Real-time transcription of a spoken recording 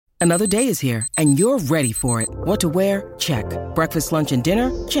Another day is here, and you're ready for it. What to wear? Check. Breakfast, lunch, and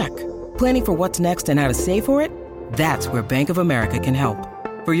dinner? Check. Planning for what's next and how to save for it? That's where Bank of America can help.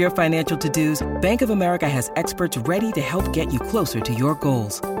 For your financial to-dos, Bank of America has experts ready to help get you closer to your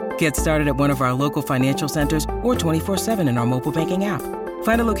goals. Get started at one of our local financial centers or 24/7 in our mobile banking app.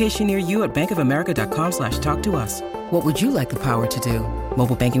 Find a location near you at bankofamerica.com/talktous. What would you like the power to do?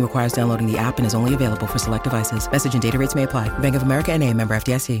 Mobile banking requires downloading the app and is only available for select devices. Message and data rates may apply. Bank of America N.A., member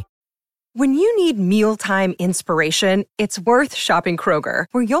FDIC. When you need mealtime inspiration, it's worth shopping Kroger,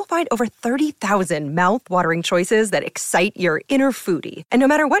 where you'll find over 30,000 mouth-watering choices that excite your inner foodie. And no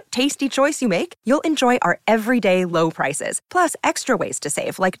matter what tasty choice you make, you'll enjoy our everyday low prices, plus extra ways to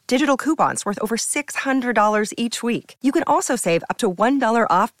save, like digital coupons worth over $600 each week. You can also save up to $1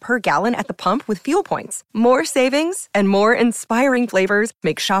 off per gallon at the pump with fuel points. More savings and more inspiring flavors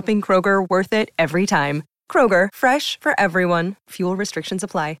make shopping Kroger worth it every time. Kroger, fresh for everyone. Fuel restrictions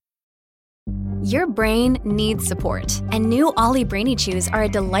apply. Your brain needs support, and new Ollie Brainy Chews are a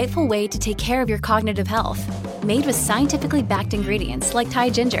delightful way to take care of your cognitive health. Made with scientifically backed ingredients like Thai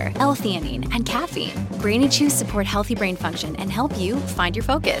ginger, L-theanine, and caffeine, Brainy Chews support healthy brain function and help you find your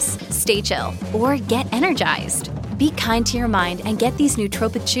focus, stay chill, or get energized. Be kind to your mind and get these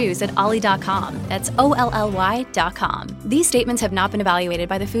nootropic chews at ollie.com. That's OLLY.com. These statements have not been evaluated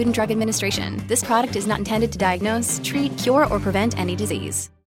by the Food and Drug Administration. This product is not intended to diagnose, treat, cure, or prevent any disease.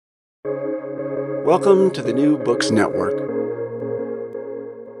 Welcome to the New Books Network.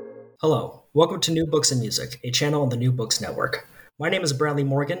 Hello, welcome to New Books and Music, a channel on the New Books Network. My name is Bradley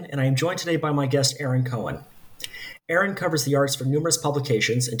Morgan, and I am joined today by my guest, Aaron Cohen. Aaron covers the arts for numerous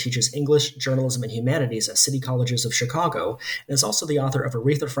publications and teaches English, journalism, and humanities at City Colleges of Chicago, and is also the author of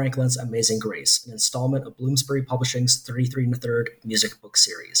Aretha Franklin's Amazing Grace, an installment of Bloomsbury Publishing's 33 1/3 music book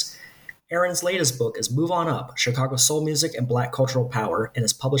series. Aaron's latest book is Move On Up, Chicago Soul Music and Black Cultural Power, and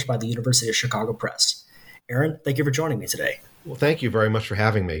is published by the University of Chicago Press. Aaron, thank you for joining me today. Well, thank you very much for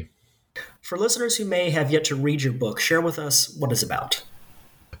having me. For listeners who may have yet to read your book, share with us what it's about.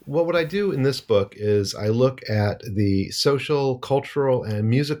 Well, what I do in this book is I look at the social, cultural, and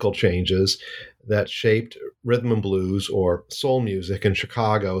musical changes that shaped rhythm and blues or soul music in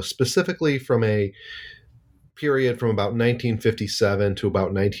Chicago, specifically from a period from about 1957 to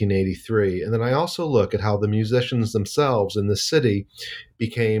about 1983. And then I also look at how the musicians themselves in the city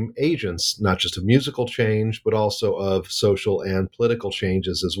became agents, not just of musical change, but also of social and political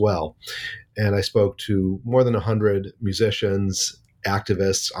changes as well. And I spoke to more than 100 musicians,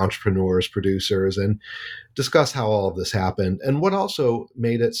 activists, entrepreneurs, producers, and discuss how all of this happened and what also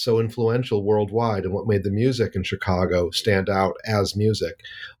made it so influential worldwide and what made the music in Chicago stand out as music,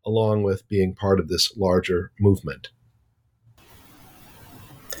 along with being part of this larger movement.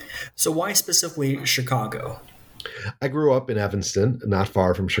 So why specifically Chicago? I grew up in Evanston, not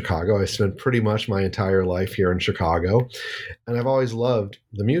far from Chicago. I spent pretty much my entire life here in Chicago, and I've always loved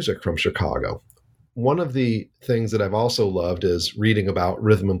the music from Chicago. One of the things that I've also loved is reading about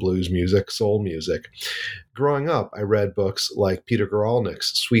rhythm and blues music, soul music. Growing up, I read books like Peter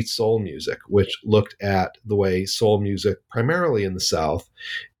Guralnick's Sweet Soul Music, which looked at the way soul music, primarily in the South,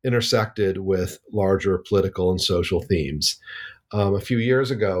 intersected with larger political and social themes. A few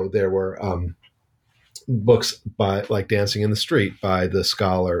years ago, there were books by like Dancing in the Street by the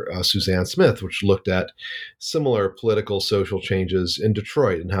scholar Suzanne Smith, which looked at similar political, social changes in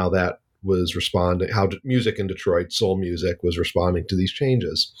Detroit and how that was responding, how music in Detroit, soul music, was responding to these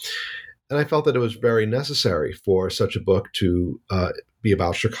changes. And I felt that it was very necessary for such a book to be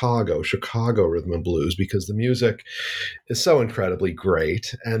about Chicago rhythm and blues, because the music is so incredibly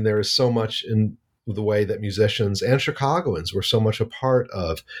great. And there is so much in the way that musicians and Chicagoans were so much a part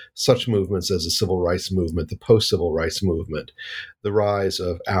of such movements as the civil rights movement, the post-civil rights movement, the rise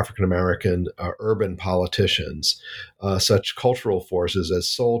of African-American urban politicians, such cultural forces as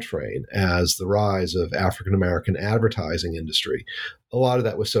Soul Train, as the rise of African-American advertising industry. A lot of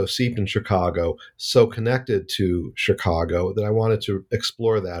that was so seeped in Chicago, so connected to Chicago, that I wanted to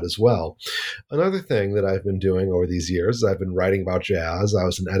explore that as well. Another thing that I've been doing over these years is I've been writing about jazz. I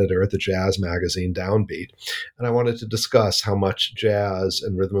was an editor at the jazz magazine Downbeat, and I wanted to discuss how much jazz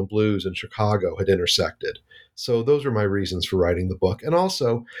and rhythm and blues in Chicago had intersected. So those are my reasons for writing the book. And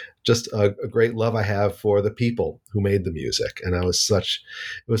also just a great love I have for the people who made the music. And it was such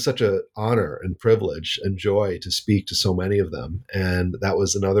an honor and privilege and joy to speak to so many of them. And that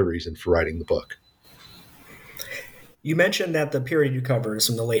was another reason for writing the book. You mentioned that the period you cover is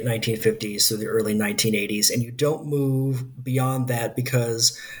from the late 1950s to the early 1980s, and you don't move beyond that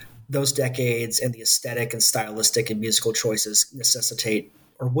because those decades and the aesthetic and stylistic and musical choices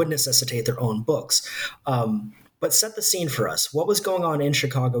would necessitate their own books. But set the scene for us. What was going on in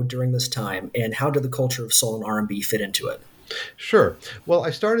Chicago during this time, and how did the culture of soul and R&B fit into it? Sure. Well,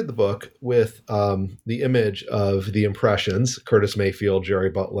 I started the book with the image of the Impressions, Curtis Mayfield, Jerry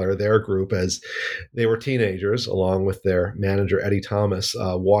Butler, their group, as they were teenagers, along with their manager, Eddie Thomas,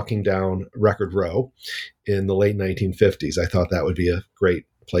 walking down Record Row in the late 1950s. I thought that would be a great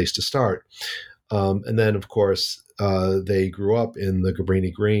place to start. And then, of course, they grew up in the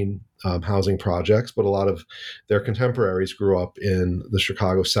Cabrini Green housing projects, but a lot of their contemporaries grew up in the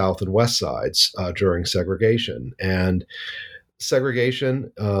Chicago South and West Sides during segregation. And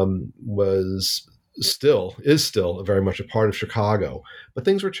segregation is still very much a part of Chicago, but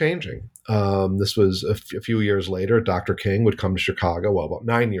things were changing. This was a few years later. Dr. King would come to Chicago. Well, about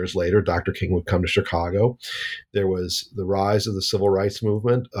 9 years later, Dr. King would come to Chicago. There was the rise of the civil rights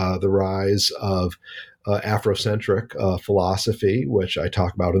movement, the rise of Afrocentric philosophy, which I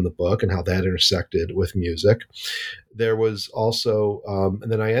talk about in the book, and how that intersected with music. There was also,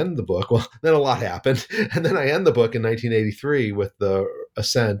 and then I end the book, well, then a lot happened, and then I end the book in 1983 with the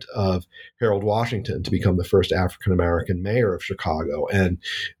ascent of Harold Washington to become the first African-American mayor of Chicago, and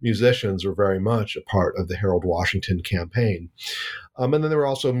musicians were very much a part of the Harold Washington campaign. And then there were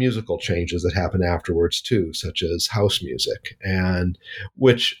also musical changes that happened afterwards too, such as house music, and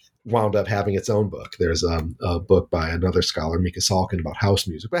which wound up having its own book. There's a book by another scholar, Mika Salkin, about house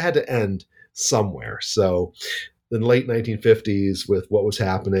music, but I had to end somewhere. So the late 1950s, with what was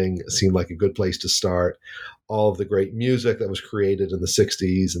happening, seemed like a good place to start. All of the great music that was created in the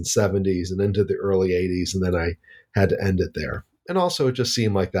 60s and 70s and into the early 80s, and then I had to end it there. And also it just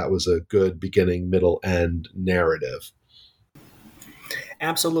seemed like that was a good beginning, middle, end narrative.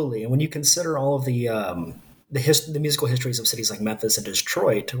 Absolutely. And when you consider all of the musical histories of cities like Memphis and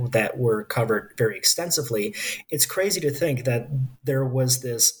Detroit that were covered very extensively, it's crazy to think that there was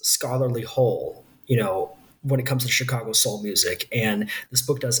this scholarly hole, when it comes to Chicago soul music. And this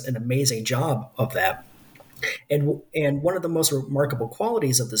book does an amazing job of that. And one of the most remarkable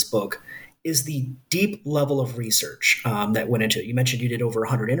qualities of this book is the deep level of research that went into it. You mentioned you did over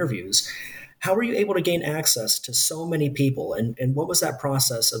 100 interviews. How were you able to gain access to so many people, and what was that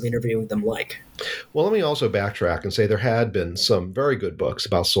process of interviewing them like? Well, let me also backtrack and say there had been some very good books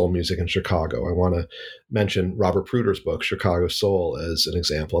about soul music in Chicago. I want to mention Robert Pruder's book, Chicago Soul, as an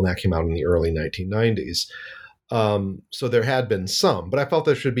example, and that came out in the early 1990s. So there had been some, but I felt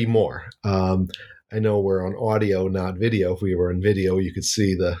there should be more. I know we're on audio, not video. If we were in video, you could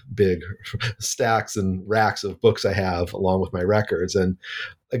see the big stacks and racks of books I have along with my records. And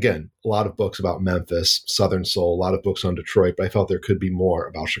again, a lot of books about Memphis, Southern Soul, a lot of books on Detroit, but I felt there could be more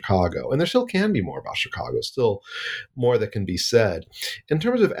about Chicago. And there still can be more about Chicago, still more that can be said. In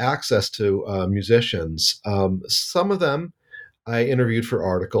terms of access to musicians, some of them I interviewed for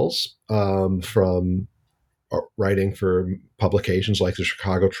articles from writing for publications like the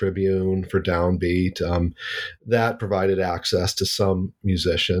Chicago Tribune, for Downbeat, that provided access to some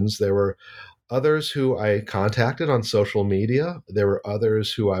musicians. There were others who I contacted on social media. There were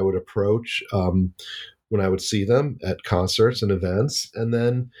others who I would approach when I would see them at concerts and events. And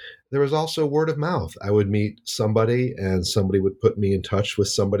then there was also word of mouth. I would meet somebody and somebody would put me in touch with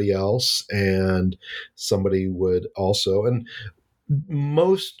somebody else, and somebody would also, and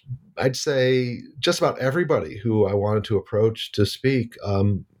most, I'd say just about everybody who I wanted to approach to speak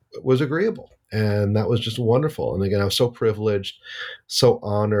was agreeable. And that was just wonderful. And again, I was so privileged, so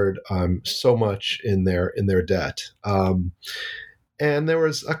honored, so much in their debt. And there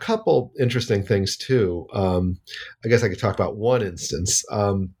was a couple interesting things too. I guess I could talk about one instance.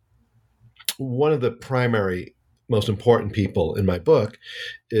 One of the primary, most important people in my book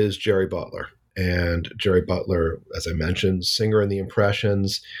is Jerry Butler. And Jerry Butler, as I mentioned, singer in the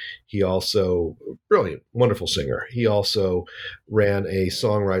Impressions. He also, brilliant, wonderful singer. He also ran a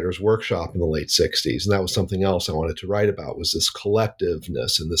songwriters workshop in the late 60s. And that was something else I wanted to write about, was this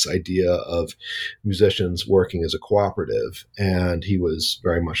collectiveness and this idea of musicians working as a cooperative. And he was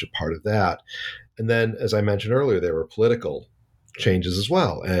very much a part of that. And then, as I mentioned earlier, there were political changes as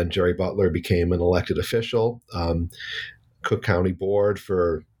well. And Jerry Butler became an elected official, Cook County Board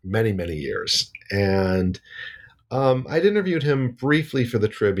for many, many years. And I'd interviewed him briefly for the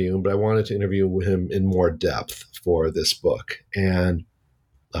Tribune, but I wanted to interview him in more depth for this book, and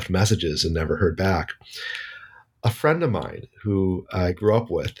left messages and never heard back. A friend of mine who I grew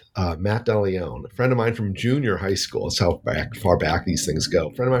up with, Matt DeLeon, a friend of mine from junior high school, that's how far back these things go,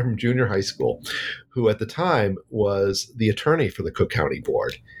 a friend of mine from junior high school, who at the time was the attorney for the Cook County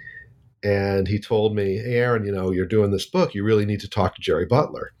Board. And he told me, hey, Aaron, you're doing this book. You really need to talk to Jerry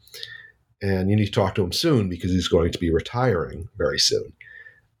Butler. And you need to talk to him soon because he's going to be retiring very soon.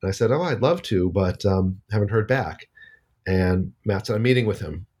 And I said, oh, I'd love to, but haven't heard back. And Matt said, I'm meeting with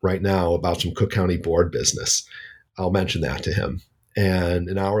him right now about some Cook County board business. I'll mention that to him. And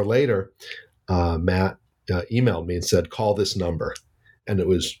an hour later, Matt emailed me and said, call this number. And it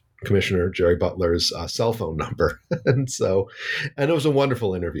was Commissioner Jerry Butler's cell phone number. And it was a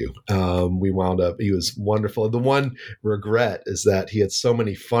wonderful interview. He was wonderful. The one regret is that he had so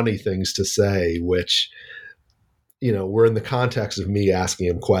many funny things to say, which, were in the context of me asking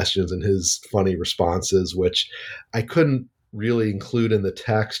him questions and his funny responses, which I couldn't really include in the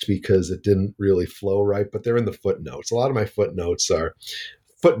text because it didn't really flow right, but they're in the footnotes. A lot of my footnotes are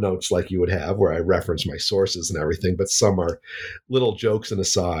footnotes like you would have where I reference my sources and everything, but some are little jokes and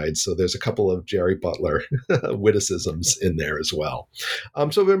asides. So there's a couple of Jerry Butler witticisms in there as well.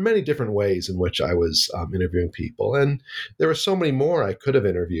 So there are many different ways in which I was interviewing people. And there were so many more I could have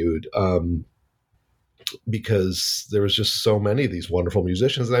interviewed because there was just so many of these wonderful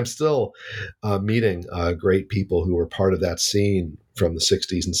musicians. And I'm still meeting great people who were part of that scene from the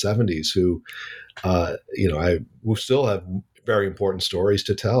 60s and 70s who still have very important stories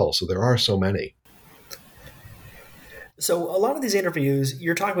to tell. So there are so many. So a lot of these interviews,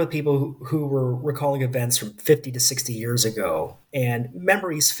 you're talking with people who were recalling events from 50 to 60 years ago, and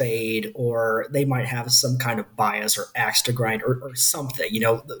memories fade, or they might have some kind of bias or axe to grind or something.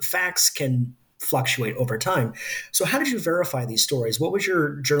 The facts can fluctuate over time. So how did you verify these stories? What was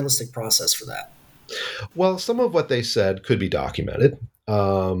your journalistic process for that? Well, some of what they said could be documented.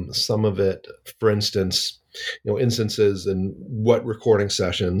 Some of it, for instance, instances in what recording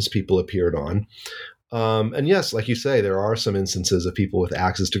sessions people appeared on. And yes, like you say, there are some instances of people with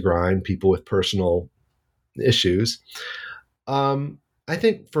axes to grind, people with personal issues. I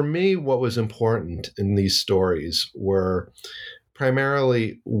think for me, what was important in these stories were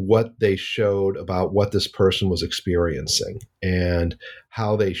primarily what they showed about what this person was experiencing and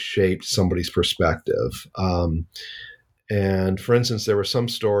how they shaped somebody's perspective. And for instance, there were some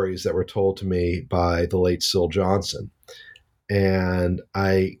stories that were told to me by the late Syl Johnson, and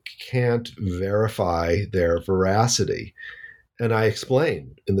I can't verify their veracity. And I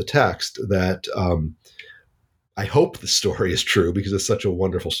explained in the text that I hope the story is true because it's such a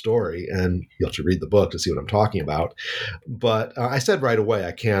wonderful story, and you'll have to read the book to see what I'm talking about. But I said right away,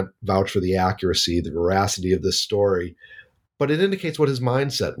 I can't vouch for the accuracy, the veracity of this story, but it indicates what his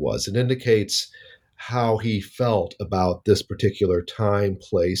mindset was. It indicates how he felt about this particular time,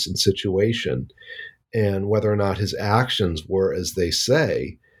 place, and situation, and whether or not his actions were as they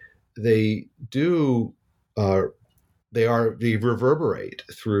say. They do. They reverberate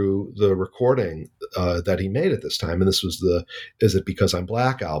through the recording that he made at this time. And this was the Is It Because I'm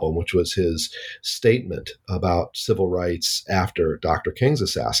Black album, which was his statement about civil rights after Dr. King's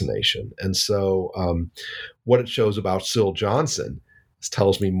assassination. And so what it shows about Syl Johnson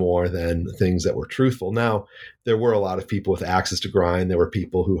tells me more than things that were truthful. Now, there were a lot of people with axes to grind. There were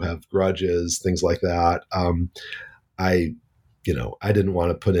people who have grudges, things like that. I didn't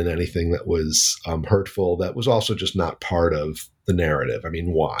want to put in anything that was hurtful. That was also just not part of the narrative. I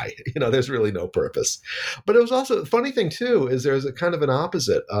mean, why? There's really no purpose. But it was also the funny thing too is there's a kind of an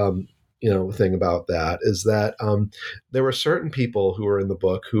opposite, thing about that is that there were certain people who were in the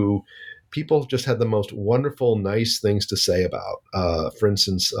book who people just had the most wonderful, nice things to say about. For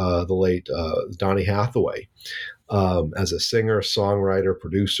instance, the late Donny Hathaway, as a singer, songwriter,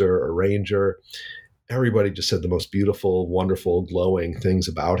 producer, arranger. Everybody just said the most beautiful, wonderful, glowing things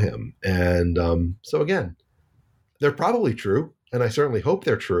about him. And so again, they're probably true. And I certainly hope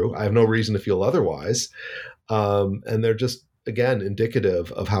they're true. I have no reason to feel otherwise. And they're just, again,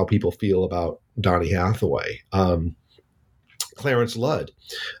 indicative of how people feel about Donny Hathaway. Clarence Ludd,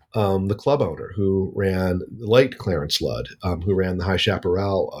 the club owner who ran, late Clarence Ludd, who ran the High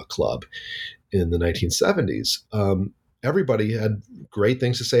Chaparral Club in the 1970s. Everybody had great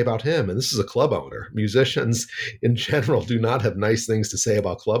things to say about him. And this is a club owner. Musicians in general do not have nice things to say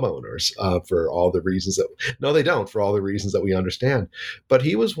about club owners for all the reasons they don't, for all the reasons that we understand. But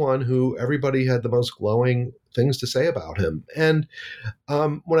he was one who everybody had the most glowing things to say about him. And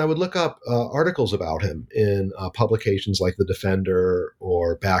when I would look up articles about him in publications like The Defender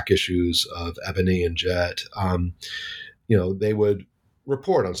or back issues of Ebony and Jet, they would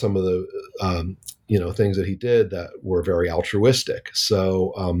report on some of the things that he did that were very altruistic.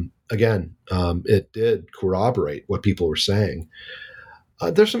 So again, it did corroborate what people were saying.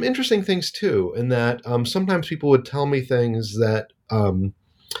 There's some interesting things too, in that sometimes people would tell me things that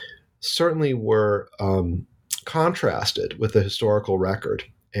certainly were contrasted with the historical record.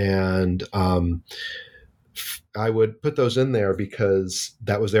 And I would put those in there because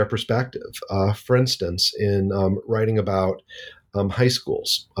that was their perspective. For instance, in writing about high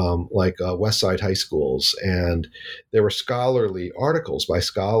schools, like West Side high schools. And there were scholarly articles by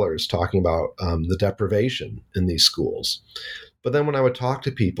scholars talking about the deprivation in these schools. But then when I would talk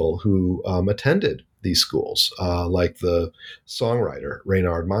to people who attended these schools, like the songwriter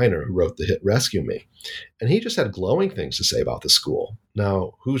Reynard Miner, who wrote the hit Rescue Me, and he just had glowing things to say about the school.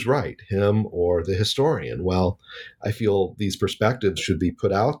 Now, who's right, him or the historian? Well, I feel these perspectives should be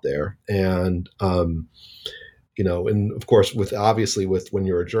put out there. And, and of course, with when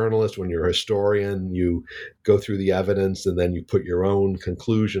you're a journalist, when you're a historian, you go through the evidence and then you put your own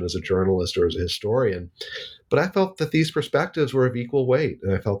conclusion as a journalist or as a historian. But I felt that these perspectives were of equal weight,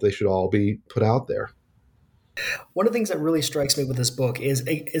 and I felt they should all be put out there. One of the things that really strikes me with this book is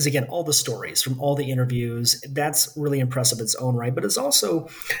again, all the stories from all the interviews. That's really impressive in its own right, but it's also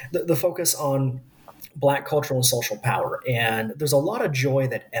the focus on Black cultural and social power. And there's a lot of joy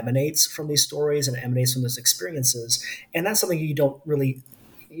that emanates from these stories and emanates from those experiences. And that's something you don't really,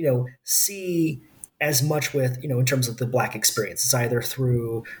 see as much with, in terms of the Black experience. It's either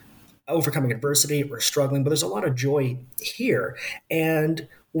through overcoming adversity or struggling, but there's a lot of joy here. And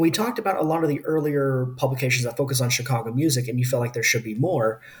when we talked about a lot of the earlier publications that focus on Chicago music, and you felt like there should be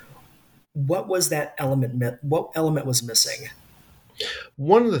more, what was that element? What element was missing?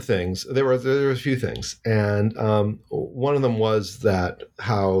 One of the things, there were a few things, and one of them was that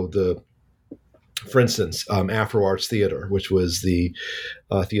for instance, Afro Arts Theater, which was the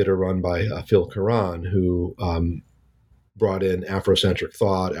theater run by Phil Cohen, who brought in Afrocentric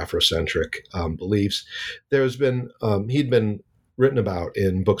thought, Afrocentric beliefs. He'd been written about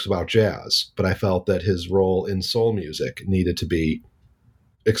in books about jazz, but I felt that his role in soul music needed to be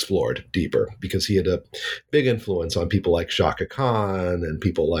explored deeper because he had a big influence on people like Chaka Khan and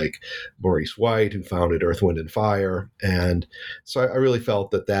people like Maurice White, who founded Earth, Wind, and Fire. And so I really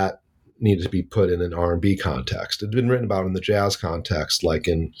felt that needed to be put in an R&B context. It had been written about in the jazz context, like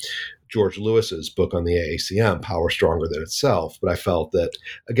in George Lewis's book on the AACM, Power Stronger Than Itself. But I felt that,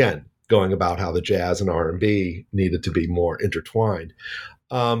 again, going about how the jazz and R&B needed to be more intertwined.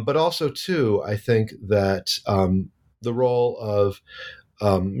 But also, too, I think that the role of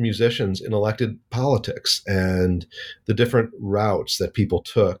musicians in elected politics and the different routes that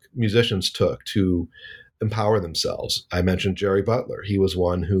musicians took to empower themselves. I mentioned Jerry Butler. He was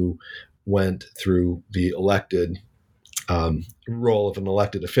one who went through the elected role of an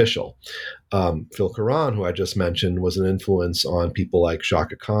elected official. Phil Cohen, who I just mentioned, was an influence on people like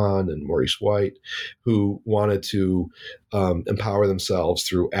Chaka Khan and Maurice White, who wanted to empower themselves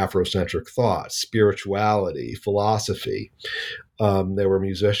through Afrocentric thought, spirituality, philosophy. There were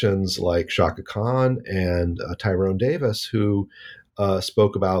musicians like Chaka Khan and Tyrone Davis who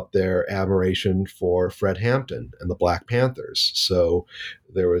spoke about their admiration for Fred Hampton and the Black Panthers. So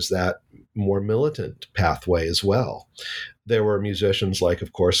there was that more militant pathway as well. There were musicians like,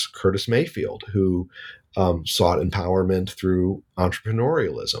 of course, Curtis Mayfield, who sought empowerment through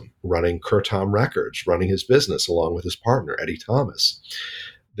entrepreneurialism, running Curtom Records, running his business along with his partner, Eddie Thomas.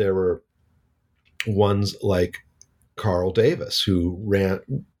 There were ones like Carl Davis, who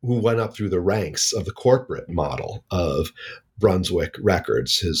went up through the ranks of the corporate model of Brunswick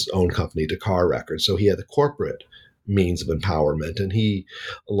Records, his own company, Dakar Records. So he had the corporate means of empowerment, and he,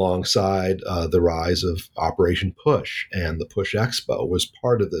 alongside the rise of Operation Push and the Push Expo, was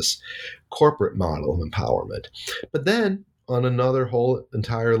part of this corporate model of empowerment. But then, on another whole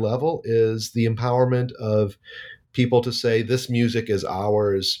entire level, is the empowerment of people to say this music is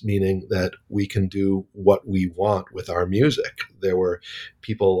ours, meaning that we can do what we want with our music. There were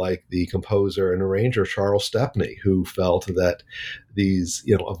people like the composer and arranger Charles Stepney, who felt that these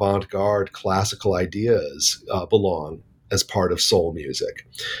avant-garde classical ideas belong as part of soul music.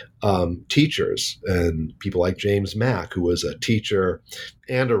 Teachers and people like James Mack, who was a teacher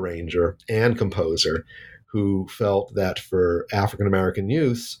and arranger and composer, who felt that for African-American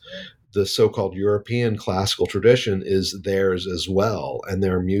youths, the so-called European classical tradition is theirs as well, and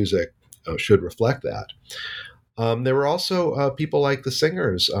their music should reflect that. There were also people like the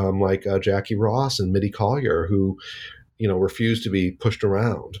singers, like Jackie Ross and Mitty Collier, who, refused to be pushed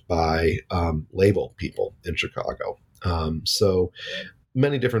around by label people in Chicago. So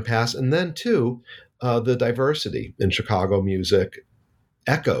many different paths. And then, too, the diversity in Chicago music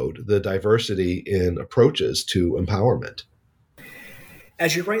echoed the diversity in approaches to empowerment.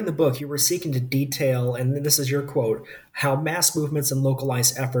 As you write in the book, you were seeking to detail, and this is your quote, how mass movements and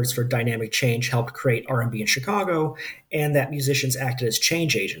localized efforts for dynamic change helped create R&B in Chicago, and that musicians acted as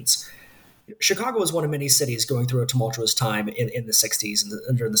change agents. Chicago was one of many cities going through a tumultuous time in the 60s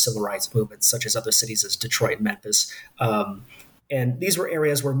and during the civil rights movement, such as other cities as Detroit and Memphis. And these were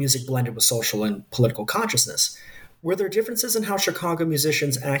areas where music blended with social and political consciousness. Were there differences in how Chicago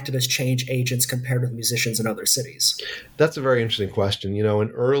musicians acted as change agents compared with musicians in other cities? That's a very interesting question. You know, in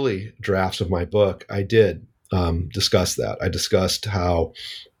early drafts of my book, I did discuss that. I discussed how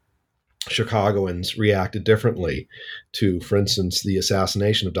Chicagoans reacted differently to, for instance, the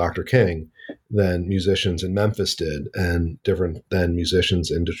assassination of Dr. King than musicians in Memphis did, and different than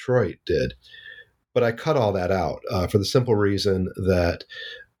musicians in Detroit did. But I cut all that out for the simple reason that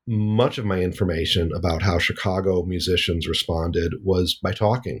much of my information about how Chicago musicians responded was by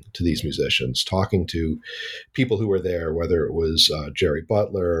talking to these musicians, talking to people who were there, whether it was Jerry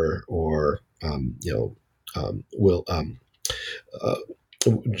Butler or Will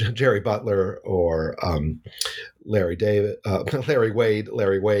Jerry Butler or Larry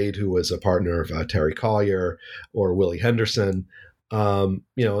Wade, who was a partner of Terry Collier, or Willie Henderson. And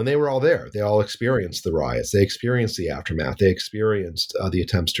they were all there. They all experienced the riots. They experienced the aftermath. They experienced the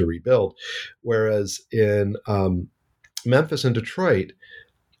attempts to rebuild. Whereas in Memphis and Detroit,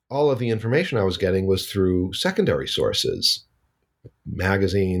 all of the information I was getting was through secondary sources,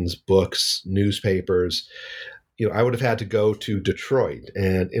 magazines, books, newspapers. I would have had to go to Detroit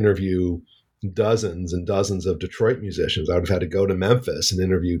and interview dozens and dozens of Detroit musicians. I would have had to go to Memphis and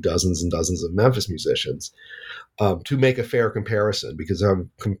interview dozens and dozens of Memphis musicians to make a fair comparison, because I'm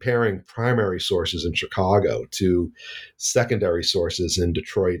comparing primary sources in Chicago to secondary sources in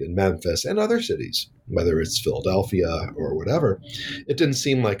Detroit and Memphis and other cities, whether it's Philadelphia or whatever. It didn't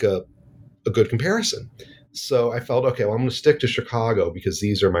seem like a good comparison. So I felt, okay, well, I'm going to stick to Chicago because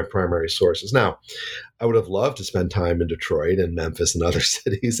these are my primary sources. Now, I would have loved to spend time in Detroit and Memphis and other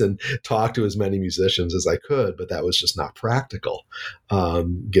cities and talk to as many musicians as I could, but that was just not practical,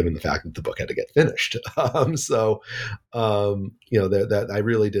 given the fact that the book had to get finished. That I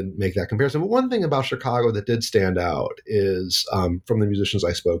really didn't make that comparison. But one thing about Chicago that did stand out is from the musicians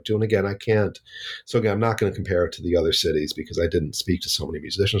I spoke to, and again, I'm not going to compare it to the other cities because I didn't speak to so many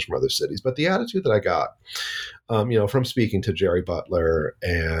musicians from other cities, but the attitude that I got, from speaking to Jerry Butler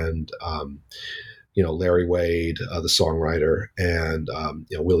and Larry Wade, the songwriter, and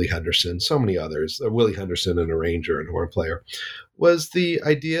Willie Henderson, so many others, Willie Henderson, an arranger and horn player, was the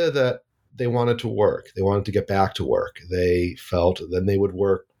idea that they wanted to work. They wanted to get back to work. They felt then they would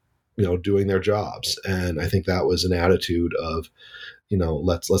work, doing their jobs. And I think that was an attitude of,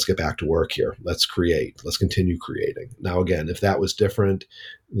 let's get back to work here. Let's create. Let's continue creating. Now, again, if that was different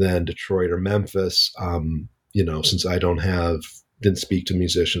than Detroit or Memphis, since I didn't speak to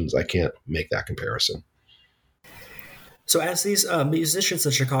musicians, I can't make that comparison. So as these musicians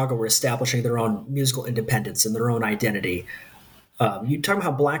in Chicago were establishing their own musical independence and their own identity, you talk about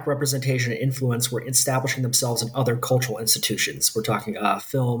how Black representation and influence were establishing themselves in other cultural institutions. We're talking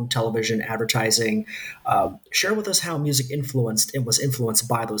film, television, advertising. Share with us how music influenced and was influenced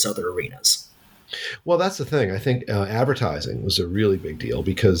by those other arenas. Well, that's the thing. I think advertising was a really big deal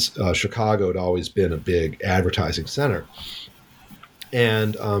because Chicago had always been a big advertising center.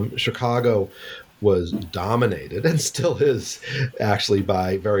 And Chicago was dominated, and still is actually,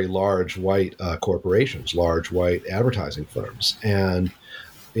 by very large white corporations, large white advertising firms. And,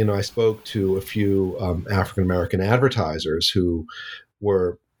 I spoke to a few African-American advertisers who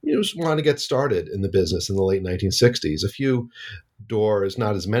were, just wanting to get started in the business in the late 1960s. A few doors,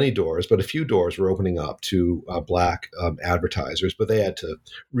 not as many doors, but a few doors were opening up to Black advertisers, but they had to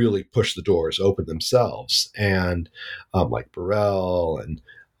really push the doors open themselves. And like Burrell and,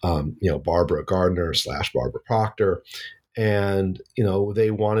 Barbara Gardner / Barbara Proctor. And,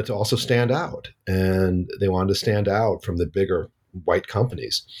 they wanted to also stand out, and they wanted to stand out from the bigger white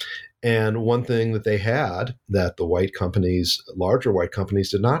companies. And one thing that they had that the larger white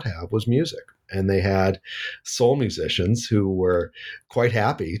companies did not have was music. And they had soul musicians who were quite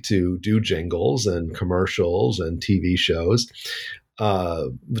happy to do jingles and commercials and TV shows,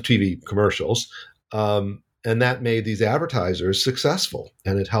 TV commercials. And that made these advertisers successful,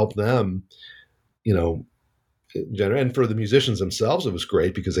 and it helped them, and for the musicians themselves, it was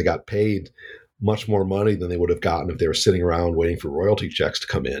great because they got paid much more money than they would have gotten if they were sitting around waiting for royalty checks to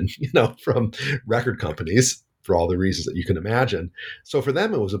come in, from record companies, for all the reasons that you can imagine. So for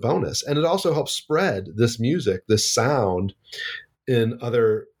them, it was a bonus. And it also helped spread this music, this sound, in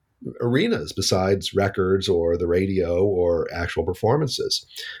other arenas besides records or the radio or actual performances.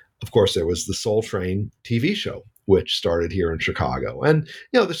 Of course, there was the Soul Train TV show, which started here in Chicago. And,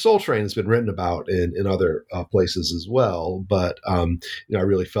 the Soul Train has been written about in other places as well. But, I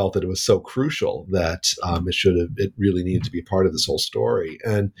really felt that it was so crucial that it really needed to be part of this whole story.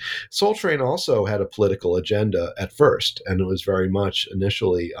 And Soul Train also had a political agenda at first, and it was very much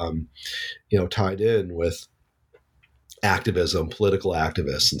initially, tied in with activism, political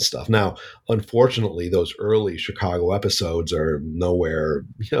activists and stuff. Now, unfortunately, those early Chicago episodes are nowhere,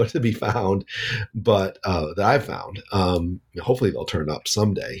 to be found, but that I've found. Hopefully, they'll turn up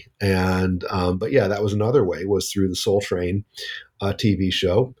someday. And but yeah, that was another way, was through the Soul Train TV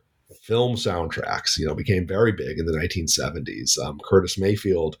show. Film soundtracks, became very big in the 1970s. Curtis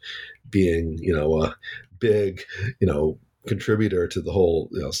Mayfield being, a big, contributor to the whole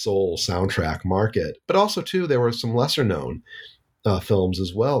soul soundtrack market. But also, too, there were some lesser known films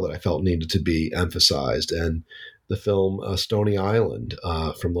as well that I felt needed to be emphasized. And the film Stony Island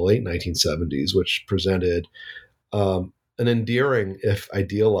from the late 1970s, which presented an endearing, if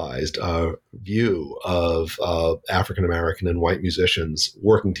idealized, view of African American and white musicians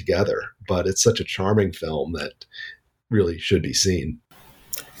working together. But it's such a charming film that really should be seen.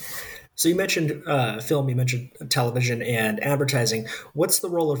 So you mentioned film, you mentioned television and advertising. What's the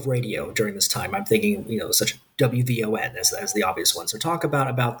role of radio during this time? I'm thinking, such WVON as the obvious one. So talk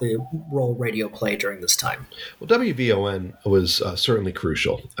about the role radio played during this time. Well, WVON was certainly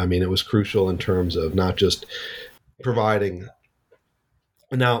crucial. I mean, it was crucial in terms of not just providing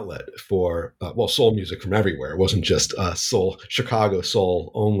an outlet for soul music from everywhere. It wasn't just a Chicago soul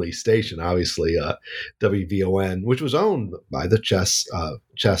only station. Obviously, WVON, which was owned by the Chess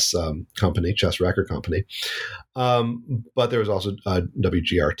record company, but there was also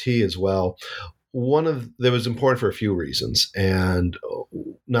WGRT as well. That was important for a few reasons, and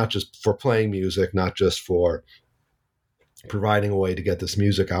not just for playing music, not just for providing a way to get this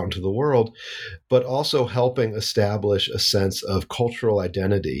music out into the world, but also helping establish a sense of cultural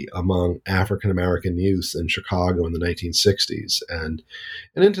identity among African American youth in Chicago in the 1960s and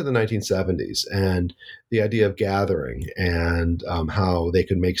into the 1970s, and the idea of gathering and how they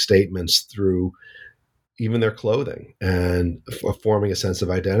could make statements through even their clothing and forming a sense of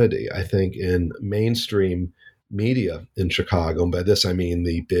identity. I think in mainstream media in Chicago, and by this I mean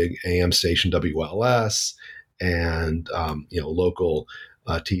the big AM station WLS, and local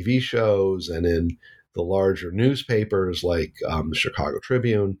TV shows, and in the larger newspapers like the Chicago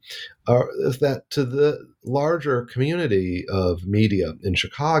Tribune, that to the larger community of media in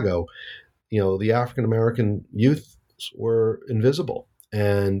Chicago, the African American youth were invisible,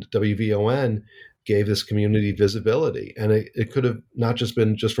 and WVON gave this community visibility. And it could have not just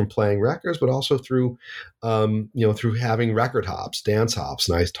been just from playing records, but also through, through having record hops, dance hops.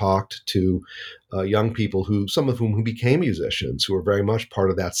 And I talked to young people some of whom became musicians, who were very much part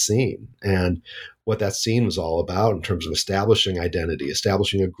of that scene, and what that scene was all about in terms of establishing identity,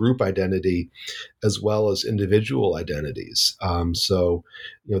 establishing a group identity, as well as individual identities. So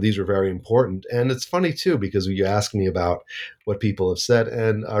these were very important. And it's funny, too, because you ask me about what people have said,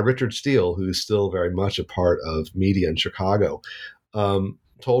 and Richard Steele, who's still very much a part of media in Chicago,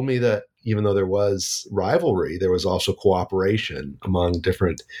 told me that even though there was rivalry, there was also cooperation among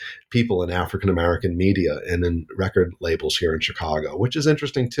different people in African American media and in record labels here in Chicago, which is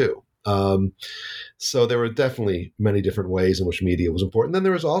interesting too. So there were definitely many different ways in which media was important. Then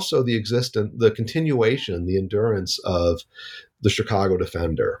there was also the continuation, the endurance of the Chicago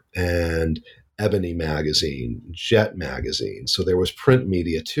Defender and Ebony magazine, Jet magazine. So there was print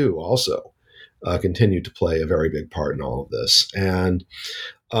media too, also continued to play a very big part in all of this. And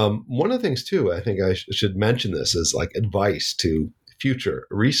one of the things too, I think I should mention this as like advice to future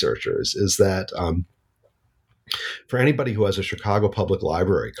researchers, is that for anybody who has a Chicago Public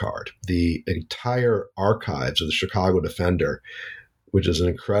Library card, the entire archives of the Chicago Defender, which is an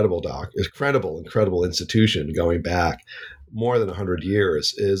incredible institution going back more than 100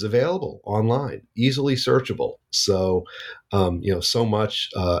 years, is available online, easily searchable. So, so much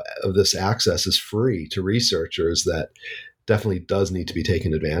of this access is free to researchers that definitely does need to be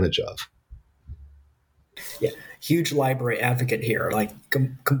taken advantage of. Yeah, huge library advocate here. Like,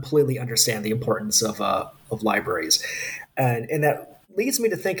 completely understand the importance of libraries, and that leads me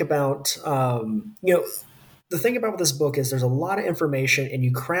to think about the thing about this book is there's a lot of information, and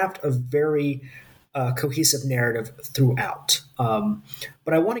you craft a very cohesive narrative throughout.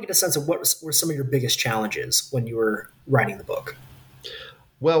 But I want to get a sense of what were some of your biggest challenges when you were writing the book.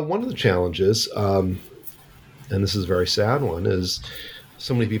 Well, one of the challenges, and this is a very sad one, is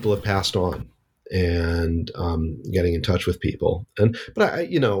so many people have passed on, and getting in touch with people. But I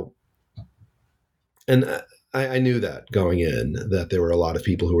knew that going in, that there were a lot of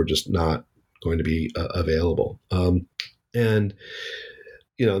people who were just not going to be available. And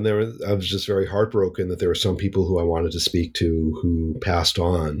I was just very heartbroken that there were some people who I wanted to speak to who passed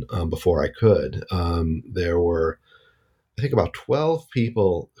on before I could. There were, I think, about 12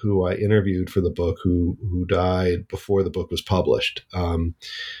 people who I interviewed for the book who died before the book was published.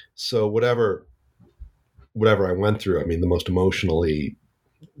 So whatever whatever I went through, I mean, the most emotionally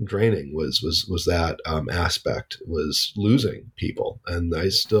draining was that aspect, was losing people, and I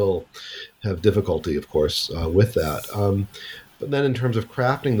still have difficulty, of course, with that. But then, in terms of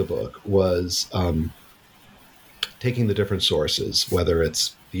crafting the book, was taking the different sources, whether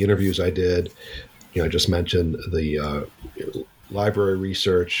it's the interviews I did, I just mentioned the library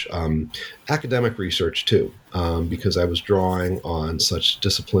research, academic research too, because I was drawing on such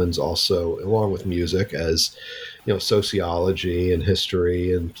disciplines also, along with music, as sociology and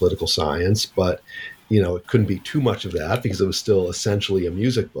history and political science. But it couldn't be too much of that because it was still essentially a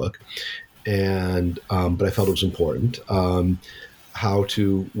music book, and but I felt it was important. How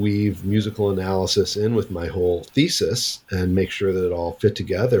to weave musical analysis in with my whole thesis and make sure that it all fit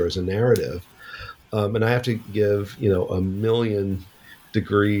together as a narrative. And I have to give, a million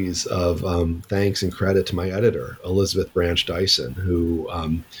degrees of thanks and credit to my editor, Elizabeth Branch Dyson, who,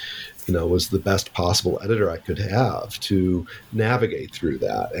 was the best possible editor I could have to navigate through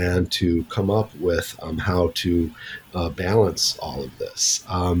that and to come up with how to balance all of this.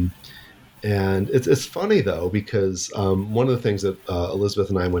 And it's funny, though, because one of the things that Elizabeth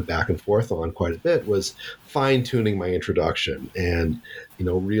and I went back and forth on quite a bit was fine-tuning my introduction and,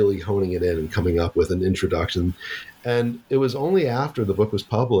 really honing it in and coming up with an introduction. And it was only after the book was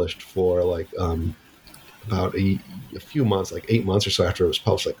published for about a few months, like 8 months or so after it was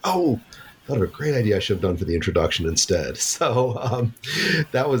published, I thought of a great idea I should have done for the introduction instead. So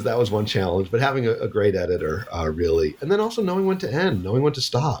that was one challenge. But having a great editor, really, and then also knowing when to end, knowing when to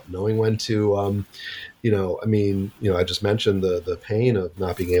stop, knowing when to, I just mentioned the pain of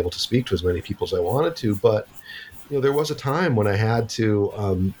not being able to speak to as many people as I wanted to. But there was a time when I had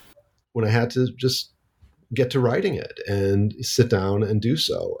to just get to writing it and sit down and do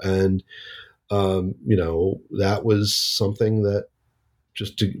so. And that was something that,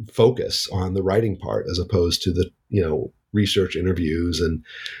 just to focus on the writing part as opposed to the, research interviews and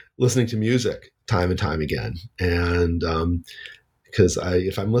listening to music time and time again. And because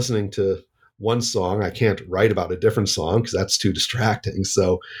if I'm listening to one song, I can't write about a different song because that's too distracting.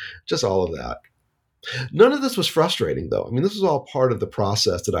 So just all of that. None of this was frustrating, though. I mean, this was all part of the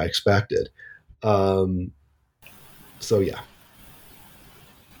process that I expected. So, yeah.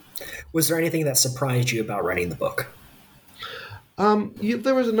 Was there anything that surprised you about writing the book?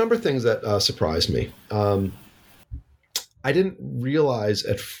 There was a number of things that surprised me. I didn't realize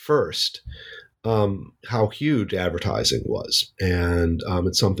at first how huge advertising was, and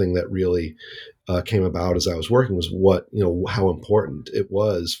it's something that really came about as I was working, was how important it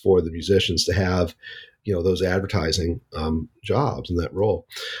was for the musicians to have those advertising jobs in that role.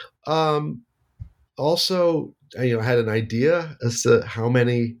 Also, I had an idea as to how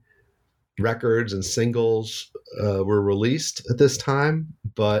many records and singles were released at this time,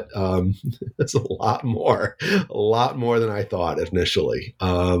 but it's a lot more than I thought initially.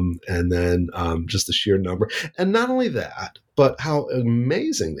 And then just the sheer number, and not only that, but how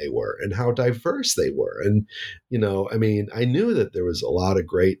amazing they were and how diverse they were. And, I knew that there was a lot of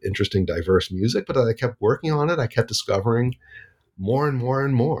great, interesting, diverse music, but as I kept working on it, I kept discovering more and more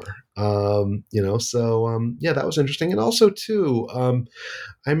and more. Yeah, that was interesting. And also too,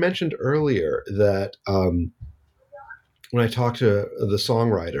 I mentioned earlier that when I talked to the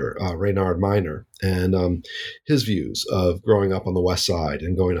songwriter, Reynard Miner, and his views of growing up on the West Side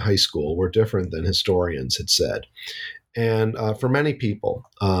and going to high school were different than historians had said. And for many people,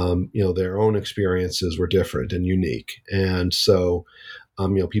 their own experiences were different and unique. And so,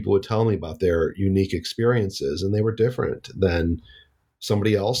 people would tell me about their unique experiences, and they were different than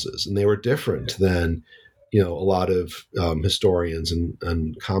somebody else's, and they were different than a lot of historians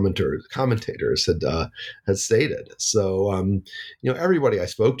and commentators had stated. So everybody I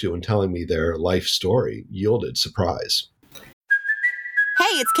spoke to and telling me their life story yielded surprise.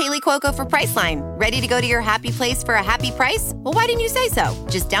 Hey, it's Kaylee Cuoco for Priceline. Ready to go to your happy place for a happy price? Well, why didn't you say so?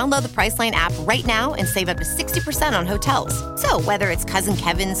 Just download the Priceline app right now and save up to 60% on hotels. So whether it's Cousin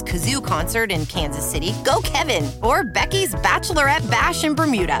Kevin's Kazoo Concert in Kansas City, go Kevin, or Becky's Bachelorette Bash in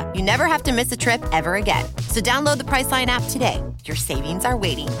Bermuda, you never have to miss a trip ever again. So download the Priceline app today. Your savings are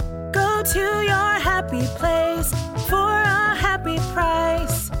waiting. Go to your happy place for a happy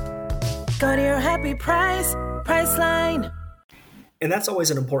price. Go to your happy price, Priceline. And that's always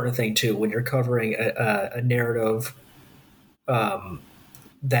an important thing, too, when you're covering a narrative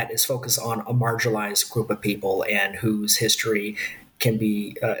that is focused on a marginalized group of people and whose history can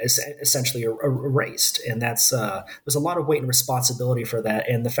be essentially erased. And that's there's a lot of weight and responsibility for that.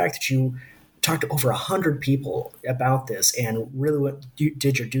 And the fact that you talked to over 100 people about this and really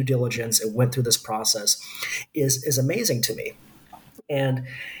did your due diligence and went through this process is amazing to me. And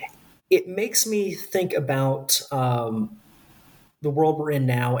it makes me think about the world we're in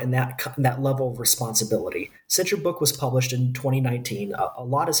now and that level of responsibility. Since your book was published in 2019, a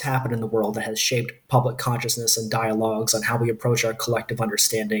lot has happened in the world that has shaped public consciousness and dialogues on how we approach our collective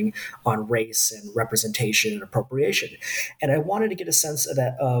understanding on race and representation and appropriation. And I wanted to get a sense of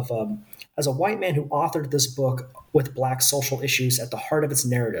that as a white man who authored this book with Black social issues at the heart of its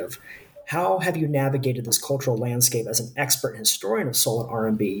narrative. How have you navigated this cultural landscape as an expert and historian of soul and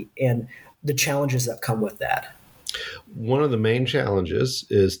R&B and the challenges that come with that? One of the main challenges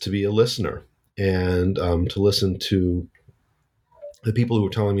is to be a listener and to listen to the people who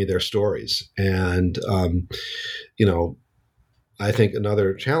are telling me their stories. And, I think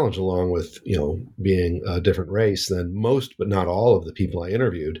another challenge, along with, being a different race than most, but not all of the people I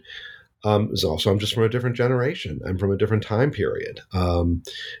interviewed, is also I'm just from a different generation. I'm from a different time period. And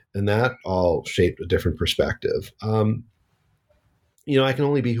that all shaped a different perspective. I can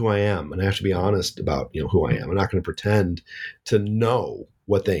only be who I am, and I have to be honest about, who I am. I'm not going to pretend to know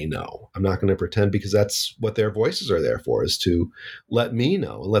what they know. I'm not going to pretend, because that's what their voices are there for, is to let me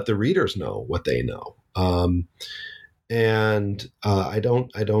know and let the readers know what they know. I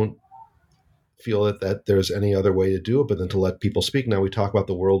don't feel that there's any other way to do it but than to let people speak. Now, we talk about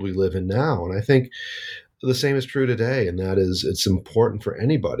the world we live in now, and I think the same is true today, and that is it's important for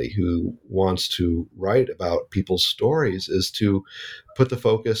anybody who wants to write about people's stories is to put the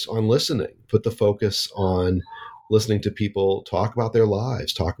focus on listening, put the focus on listening to people talk about their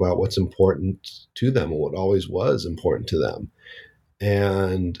lives, talk about what's important to them and what always was important to them.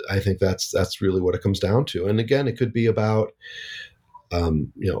 And I think that's really what it comes down to. And again, it could be about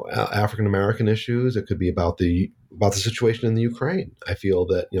African American issues. It could be about the situation in the Ukraine. I feel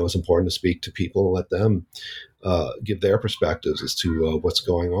that it's important to speak to people and let them give their perspectives as to what's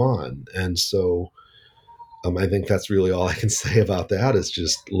going on. And so I think that's really all I can say about that, is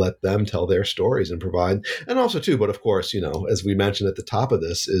just let them tell their stories and provide. And also too, but of course, as we mentioned at the top of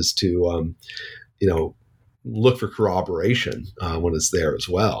this, is to look for corroboration when it's there as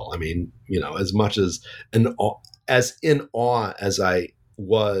well. I mean, as much as in awe as I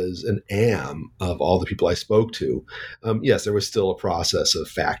was and am of all the people I spoke to, yes, there was still a process of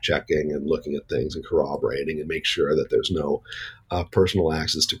fact checking and looking at things and corroborating and make sure that there's no personal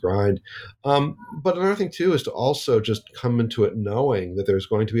axes to grind. But another thing too is to also just come into it knowing that there's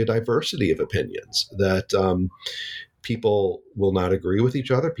going to be a diversity of opinions, that people will not agree with each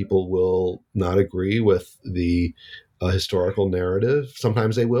other. People will not agree with the historical narrative.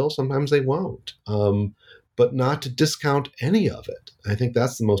 Sometimes they will, sometimes they won't. But not to discount any of it. I think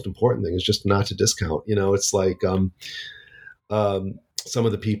that's the most important thing, is just not to discount. It's like some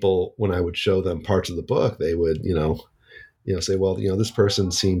of the people, when I would show them parts of the book, they would, say, well, this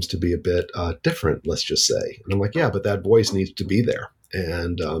person seems to be a bit different, let's just say. And I'm like, yeah, but that voice needs to be there.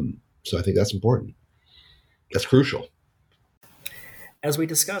 And so I think that's important. That's crucial. As we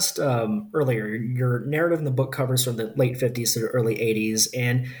discussed earlier, your narrative in the book covers from the late 50s to the early 80s.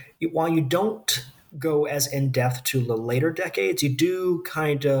 And while you don't go as in-depth to the later decades, you do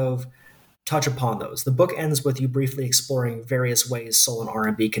kind of touch upon those. The book ends with you briefly exploring various ways soul and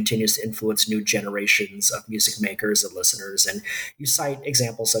R&B continues to influence new generations of music makers and listeners. And you cite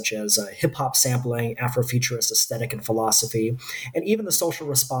examples such as hip-hop sampling, Afrofuturist aesthetic and philosophy, and even the social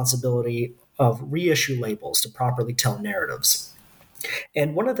responsibility of reissue labels to properly tell narratives.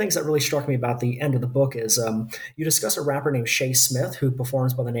 And one of the things that really struck me about the end of the book is you discuss a rapper named Shay Smith who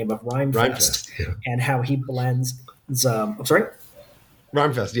performs by the name of Rhymefest, and how he blends. I'm sorry?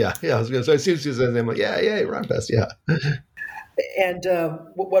 Rhymefest, yeah. I was going to say, as soon as you said his name, like, yeah, Rhymefest, yeah. And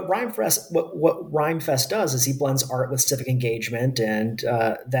what Rhymefest does is he blends art with civic engagement, and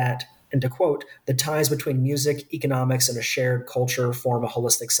to quote, the ties between music, economics, and a shared culture form a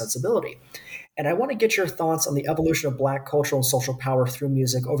holistic sensibility. And I want to get your thoughts on the evolution of Black cultural and social power through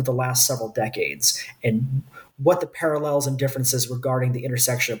music over the last several decades, and what the parallels and differences regarding the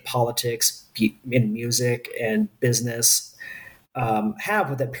intersection of politics in music and business have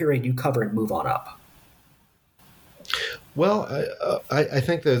with that period you cover and Move On Up. Well, I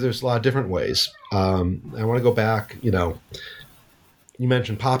think that there's a lot of different ways. I want to go back, you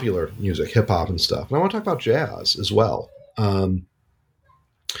mentioned popular music, hip hop and stuff. And I want to talk about jazz as well.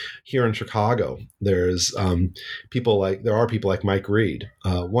 Here in Chicago, there's people like Mike Reed,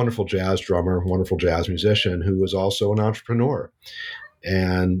 a wonderful jazz drummer, wonderful jazz musician, who is also an entrepreneur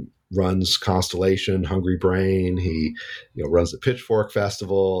and runs Constellation, Hungry Brain. He runs the Pitchfork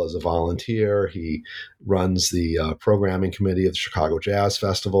Festival as a volunteer. He runs the programming committee of the Chicago Jazz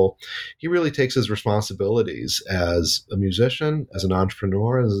Festival. He really takes his responsibilities as a musician, as an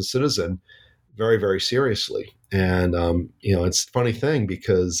entrepreneur, as a citizen very, very seriously. And, it's a funny thing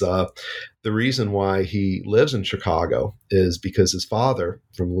because the reason why he lives in Chicago is because his father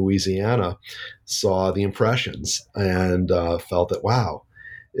from Louisiana saw the impressions and felt that, wow,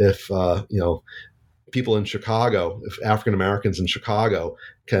 if, people in Chicago, if African Americans in Chicago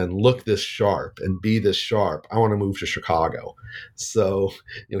can look this sharp and be this sharp, I want to move to Chicago. So,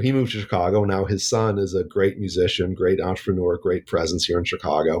 he moved to Chicago. Now his son is a great musician, great entrepreneur, great presence here in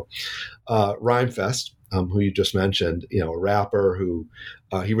Chicago. Rhymefest, who you just mentioned, a rapper who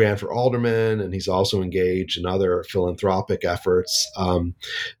he ran for alderman, and he's also engaged in other philanthropic efforts.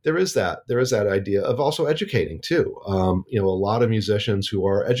 There is that idea of also educating too. A lot of musicians who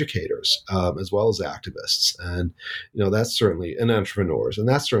are educators as well as activists, and that's certainly, and entrepreneurs, and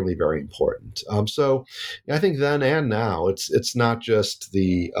that's certainly very important. So I think then and now it's not just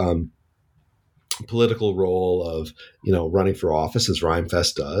the political role of running for office as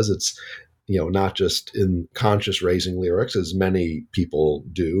Rhymefest does. It's not just in conscious raising lyrics, as many people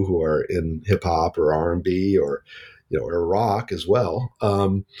do who are in hip hop or R&B or rock as well,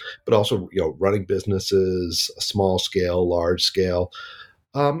 but also running businesses, small scale, large scale,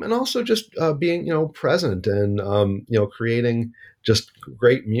 and also just being present and creating just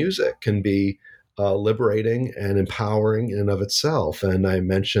great music can be liberating and empowering in and of itself. And I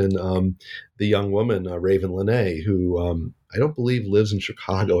mentioned the young woman, Raven Lenae, who I don't believe lives in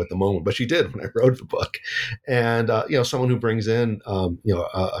Chicago at the moment, but she did when I wrote the book. And, someone who brings in,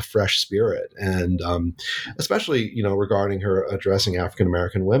 a fresh spirit, and especially, regarding her addressing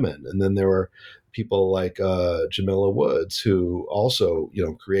African-American women. And then there were people like Jamila Woods, who also,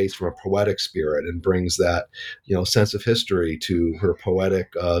 creates from a poetic spirit and brings that, sense of history to her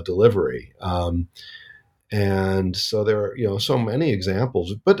poetic delivery. And so there are, so many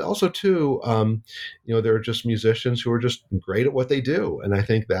examples, but also too, there are just musicians who are just great at what they do. And I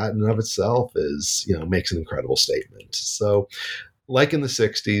think that in and of itself is, makes an incredible statement. So like in the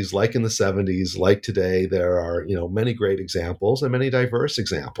 60s, like in the 70s, like today, there are, many great examples and many diverse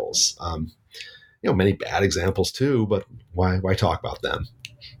examples. Many bad examples too, but why talk about them?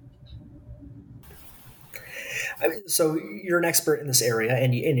 So you're an expert in this area,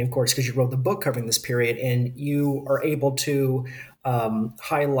 and of course, because you wrote the book covering this period, and you are able to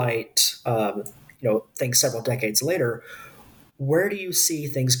highlight, things several decades later. Where do you see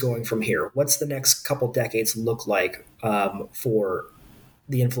things going from here? What's the next couple decades look like for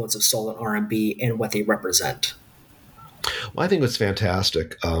the influence of soul and R&B and what they represent? Well, I think it's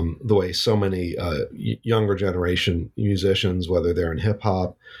fantastic the way so many younger generation musicians, whether they're in hip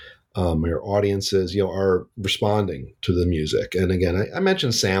hop or audiences, are responding to the music. And again, I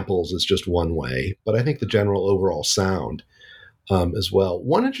mentioned samples as just one way, but I think the general overall sound as well.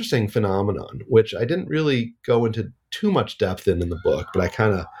 One interesting phenomenon, which I didn't really go into too much depth in the book, but I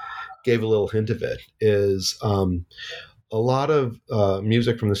kind of gave a little hint of it, is a lot of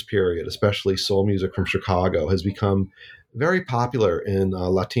music from this period, especially soul music from Chicago, has become very popular in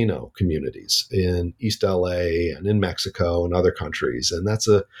Latino communities in East LA and in Mexico and other countries. And that's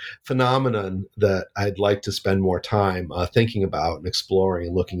a phenomenon that I'd like to spend more time thinking about and exploring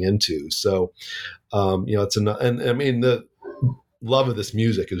and looking into. So, the love of this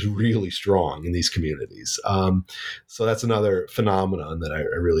music is really strong in these communities. So that's another phenomenon that I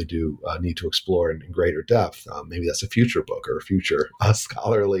really do need to explore in greater depth. Maybe that's a future book or a future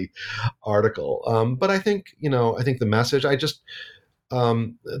scholarly article. But I think the message, I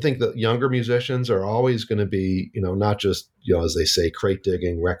think that younger musicians are always going to be, not just, as they say, crate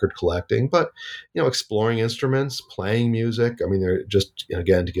digging, record collecting, but, exploring instruments, playing music. I mean, they're just,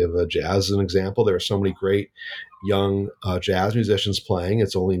 again, to give jazz as an example, there are so many great young jazz musicians playing.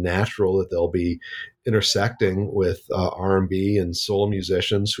 It's only natural that they'll be intersecting with R&B and soul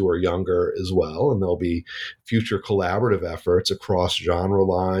musicians who are younger as well. And there'll be future collaborative efforts across genre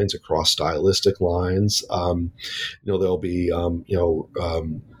lines, across stylistic lines. There'll be,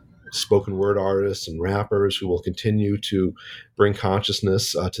 spoken word artists and rappers who will continue to bring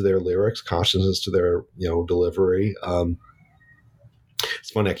consciousness to their lyrics, consciousness to their, delivery.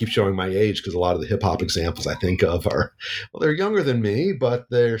 It's funny, I keep showing my age because a lot of the hip hop examples I think of are, they're younger than me, but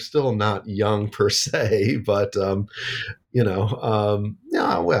they're still not young per se. But, I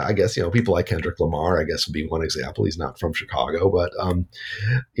guess, people like Kendrick Lamar, I guess would be one example. He's not from Chicago, but,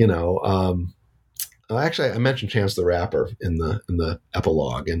 actually, I mentioned Chance the Rapper in the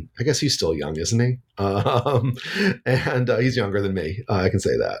epilogue, and I guess he's still young, isn't he? And he's younger than me. I can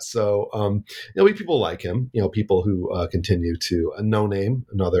say that. So, people like him. People who continue to No Name,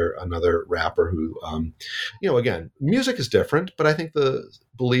 another rapper who, again, music is different, but I think the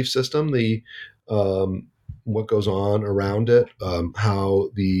belief system, the what goes on around it, how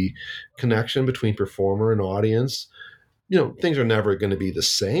the connection between performer and audience, things are never going to be the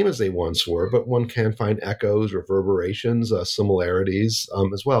same as they once were, but one can find echoes, reverberations, similarities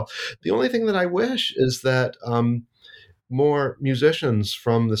as well. The only thing that I wish is that more musicians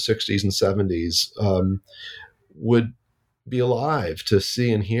from the 60s and 70s would be alive to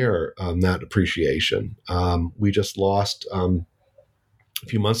see and hear that appreciation. We just lost a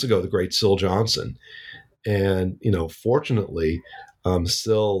few months ago the great Syl Johnson, and fortunately,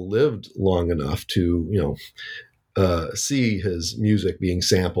 Syl lived long enough to see his music being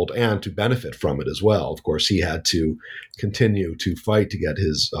sampled and to benefit from it as well. Of course, he had to continue to fight to get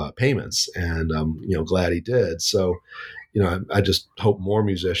his payments, and glad he did. So, I just hope more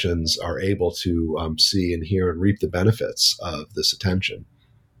musicians are able to see and hear and reap the benefits of this attention.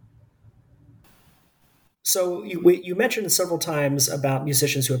 So you mentioned several times about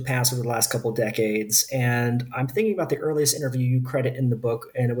musicians who have passed over the last couple of decades, and I'm thinking about the earliest interview you credit in the book,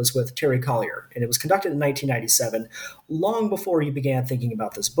 and it was with Terry Collier, and it was conducted in 1997, long before you began thinking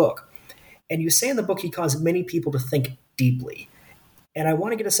about this book. And you say in the book he caused many people to think deeply. And I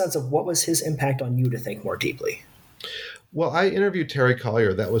want to get a sense of what was his impact on you to think more deeply. Well, I interviewed Terry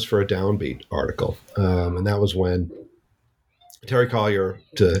Collier. That was for a Downbeat article. And that was when Terry Collier,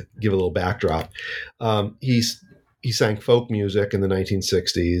 to give a little backdrop, he sang folk music in the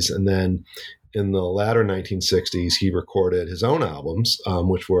 1960s. And then in the latter 1960s, he recorded his own albums,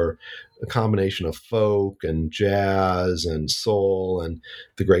 which were a combination of folk and jazz and soul. And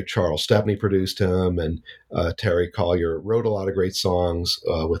the great Charles Stepney produced him. And Terry Collier wrote a lot of great songs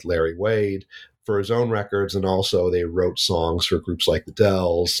with Larry Wade for his own records, and also they wrote songs for groups like the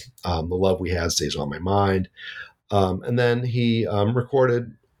Dells. The Love We Had Stays on My Mind. And then he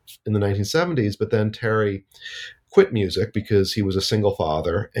recorded in the 1970s, but then Terry quit music because he was a single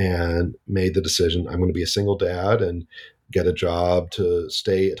father and made the decision, I'm going to be a single dad and get a job to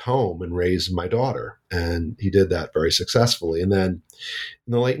stay at home and raise my daughter. And he did that very successfully. And then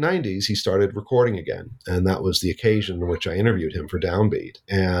in the late 90s, he started recording again. And that was the occasion in which I interviewed him for Downbeat.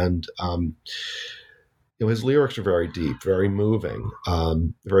 And his lyrics are very deep, very moving,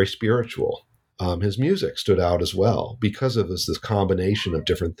 very spiritual. His music stood out as well because of this combination of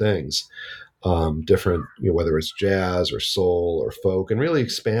different things, different, whether it's jazz or soul or folk, and really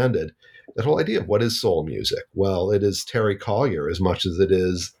expanded that whole idea of what is soul music. Well, it is Terry Collier as much as it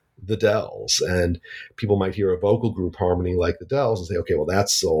is the Dells. And people might hear a vocal group harmony like the Dells and say, okay, well,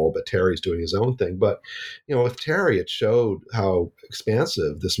 that's soul, but Terry's doing his own thing. But, with Terry, it showed how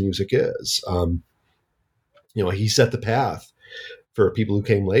expansive this music is. He set the path for people who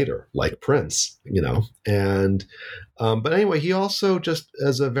came later, like Prince, and, but anyway, he also just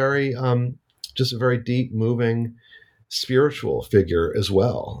as a very deep, moving, spiritual figure as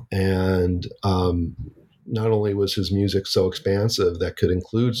well. And, not only was his music so expansive that could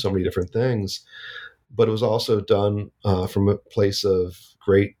include so many different things, but it was also done from a place of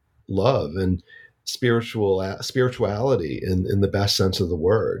great love and spirituality in the best sense of the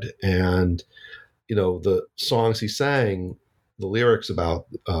word. And, the songs he sang, the lyrics about,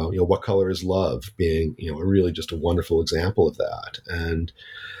 what color is love being, really just a wonderful example of that. And,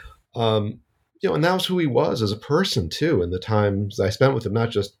 and that was who he was as a person too. And the times I spent with him,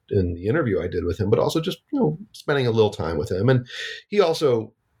 not just in the interview I did with him, but also just, spending a little time with him. And he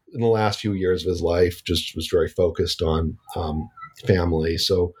also, in the last few years of his life, just was very focused on family.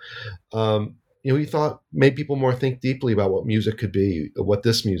 So, he thought made people more think deeply about what music could be, what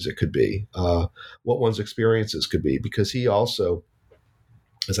this music could be, what one's experiences could be, because he also,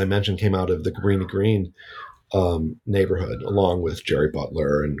 as I mentioned, came out of the Cabrini Green neighborhood, along with Jerry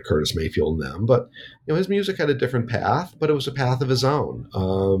Butler and Curtis Mayfield and them. But, his music had a different path, but it was a path of his own.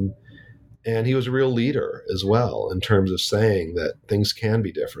 And he was a real leader as well in terms of saying that things can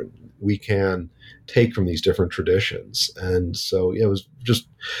be different. We can take from these different traditions. And so it was just,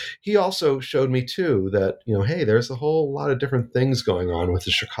 he also showed me too that, hey, there's a whole lot of different things going on with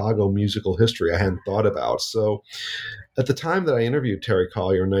the Chicago musical history I hadn't thought about. So at the time that I interviewed Terry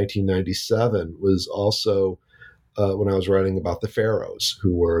Collier in 1997 was also when I was writing about the Pharaohs,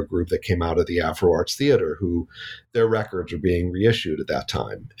 who were a group that came out of the Afro Arts Theater, who their records were being reissued at that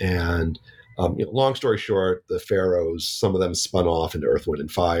time. And long story short, the Pharaohs, some of them spun off into Earth, Wind,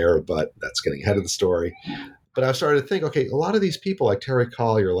 and Fire, but that's getting ahead of the story. But I started to think, okay, a lot of these people like Terry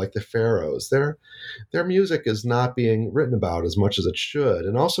Collier, like the Pharaohs, their music is not being written about as much as it should.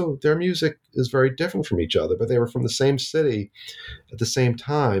 And also their music is very different from each other, but they were from the same city at the same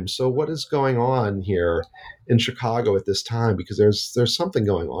time. So what is going on here in Chicago at this time? Because there's something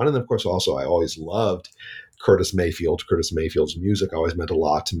going on. And of course, also, I always loved Curtis Mayfield. Curtis Mayfield's music always meant a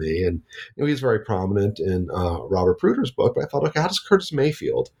lot to me. And he's very prominent in Robert Pruder's book. But I thought, okay, how does Curtis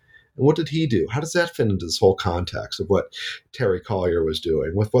Mayfield, and what did he do? How does that fit into this whole context of what Terry Collier was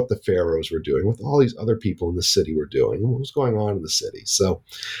doing, with what the Pharaohs were doing, with all these other people in the city were doing, and what was going on in the city? So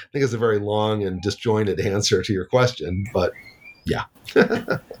I think it's a very long and disjointed answer to your question, but yeah.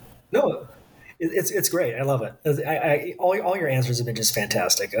 No, it's great. I love it. All your answers have been just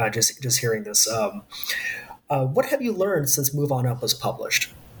fantastic. Just hearing this. What have you learned since Move On Up was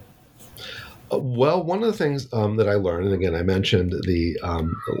published? Well, one of the things that I learned, and again, I mentioned the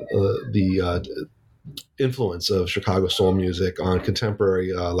influence of Chicago soul music on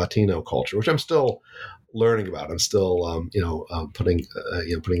contemporary Latino culture, which I'm still learning about. I'm still, putting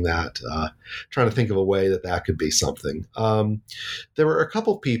that, trying to think of a way that could be something. There were a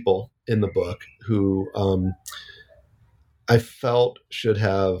couple people in the book who I felt should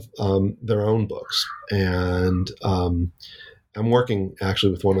have their own books, and I'm working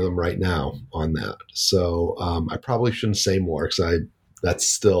actually with one of them right now on that. So I probably shouldn't say more because that's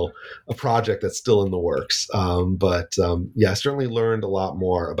still a project that's still in the works. But I certainly learned a lot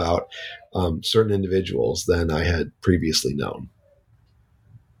more about certain individuals than I had previously known.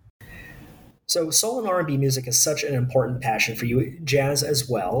 So soul and R&B music is such an important passion for you, jazz as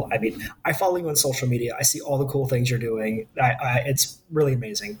well. I mean, I follow you on social media. I see all the cool things you're doing. It's really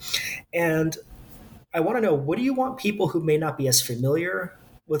amazing. And I want to know, what do you want people who may not be as familiar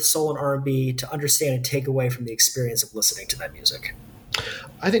with soul and R&B to understand and take away from the experience of listening to that music?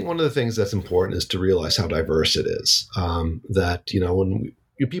 I think one of the things that's important is to realize how diverse it is. When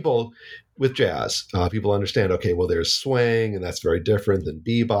people with jazz, people understand, okay, well, there's swing, and that's very different than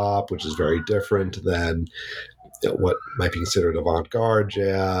bebop, which is very different than what might be considered avant-garde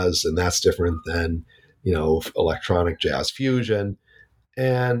jazz, and that's different than, electronic jazz fusion.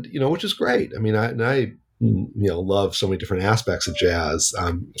 And, which is great. I mean, I love so many different aspects of jazz.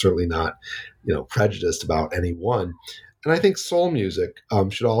 I'm certainly not, prejudiced about any one. And I think soul music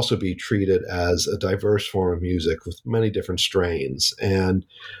should also be treated as a diverse form of music with many different strains. And,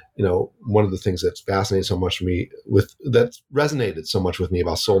 one of the things that's fascinated so much that resonated so much with me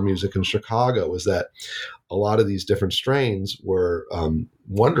about soul music in Chicago was that a lot of these different strains were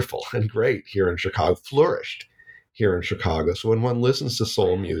wonderful and great here in Chicago, flourished here in Chicago. So when one listens to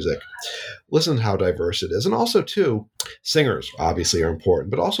soul music, listen to how diverse it is. And also, too, singers obviously are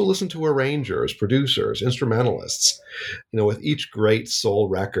important, but also listen to arrangers, producers, instrumentalists. With each great soul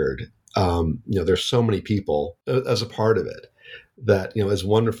record, there's so many people as a part of it that, as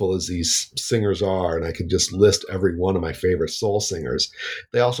wonderful as these singers are, and I could just list every one of my favorite soul singers,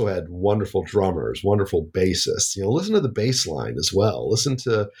 they also had wonderful drummers, wonderful bassists. Listen to the bass line as well. Listen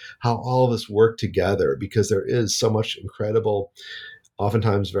to how all of us work together, because there is so much incredible,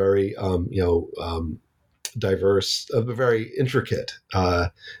 oftentimes very, diverse, very intricate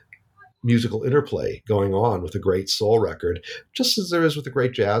musical interplay going on with a great soul record, just as there is with a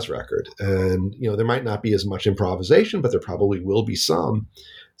great jazz record. And, there might not be as much improvisation, but there probably will be some.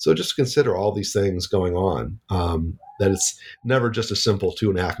 So just consider all these things going on, that it's never just a simple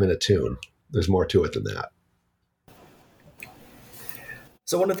 2.5 minute tune. There's more to it than that.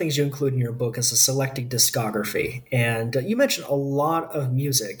 So one of the things you include in your book is a selected discography. And you mentioned a lot of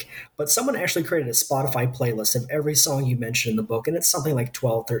music, but someone actually created a Spotify playlist of every song you mentioned in the book, and it's something like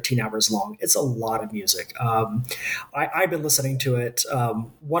 12, 13 hours long. It's a lot of music. I've been listening to it.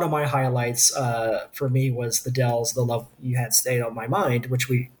 One of my highlights for me was the Dells, The Love You Had Stayed on My Mind, which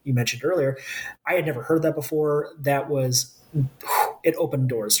you mentioned earlier. I had never heard that before. It opened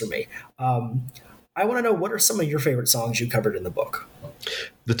doors for me. I want to know, what are some of your favorite songs you covered in the book?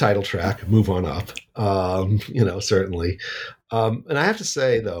 The title track, Move On Up, certainly. And I have to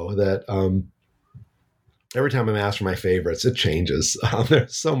say, though, that every time I'm asked for my favorites, it changes.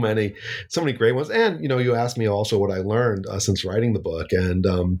 There's so many great ones. And, you asked me also what I learned since writing the book. And,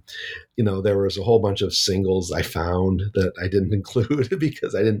 there was a whole bunch of singles I found that I didn't include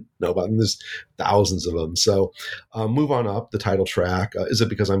because I didn't know about them. There's thousands of them. So Move On Up, the title track. Is It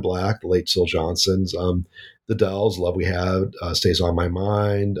Because I'm Black? The late Syl Johnson's. The Dells, Love We Had, Stays on My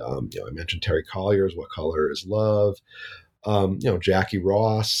Mind. I mentioned Terry Collier's What Color Is Love. Jackie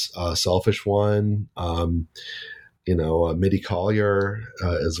Ross, Selfish One, Mitty Collier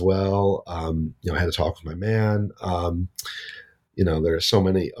as well. I Had to Talk with My Man. There's so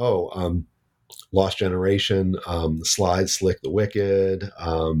many. Lost Generation, The Slide, Slick, The Wicked,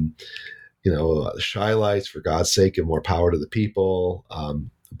 The Shy Lights, For God's Sake, Give More Power to the People.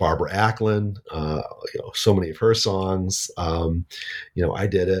 Barbara Acklin, so many of her songs. I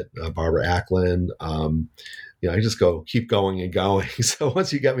Did It, Barbara Acklin. I just keep going and going. So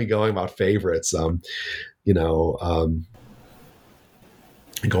once you get me going about favorites, you know,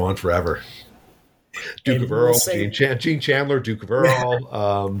 go on forever. Duke of Earl, Gene Chandler, Duke of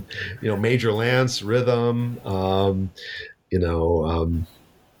Earl, Major Lance, Rhythm,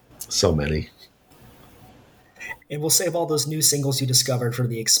 so many. And we'll save all those new singles you discovered for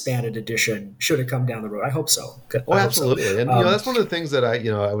the expanded edition. Should it come down the road? I hope so. Absolutely. So. And that's one of the things that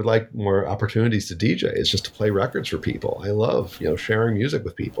I would like more opportunities to DJ is just to play records for people. I love sharing music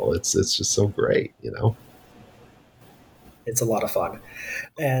with people. It's just so great. It's a lot of fun.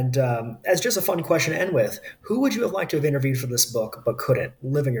 And as just a fun question to end with, who would you have liked to have interviewed for this book but couldn't,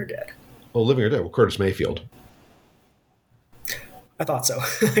 living or dead? Oh, living or dead? Well, Curtis Mayfield. I thought so.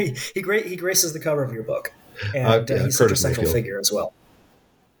 He graces the cover of your book. And he's such a central figure as well.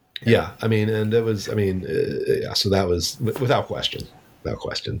 Yeah, so that was without question. Without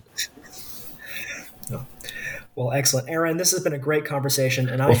question. Oh. Well, excellent. Aaron, this has been a great conversation,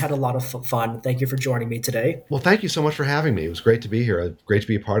 and I had a lot of fun. Thank you for joining me today. Well, thank you so much for having me. It was great to be here. Great to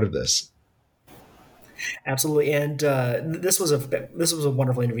be a part of this. Absolutely. And this was a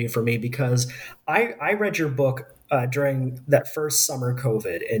wonderful interview for me because I read your book during that first summer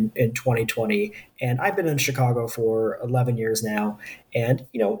COVID in 2020. And I've been in Chicago for 11 years now. And,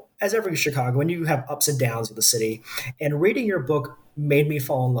 as every Chicagoan, you have ups and downs with the city. And reading your book made me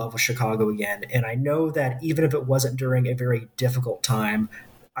fall in love with Chicago again. And I know that even if it wasn't during a very difficult time,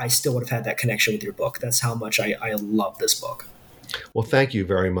 I still would have had that connection with your book. That's how much I love this book. Well, thank you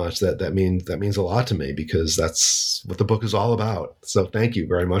very much. That means a lot to me because that's what the book is all about. So thank you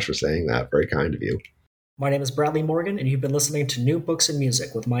very much for saying that. Very kind of you. My name is Bradley Morgan, and you've been listening to New Books in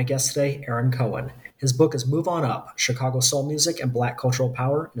Music with my guest today, Aaron Cohen. His book is Move On Up, Chicago Soul Music and Black Cultural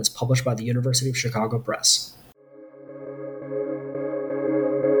Power, and is published by the University of Chicago Press.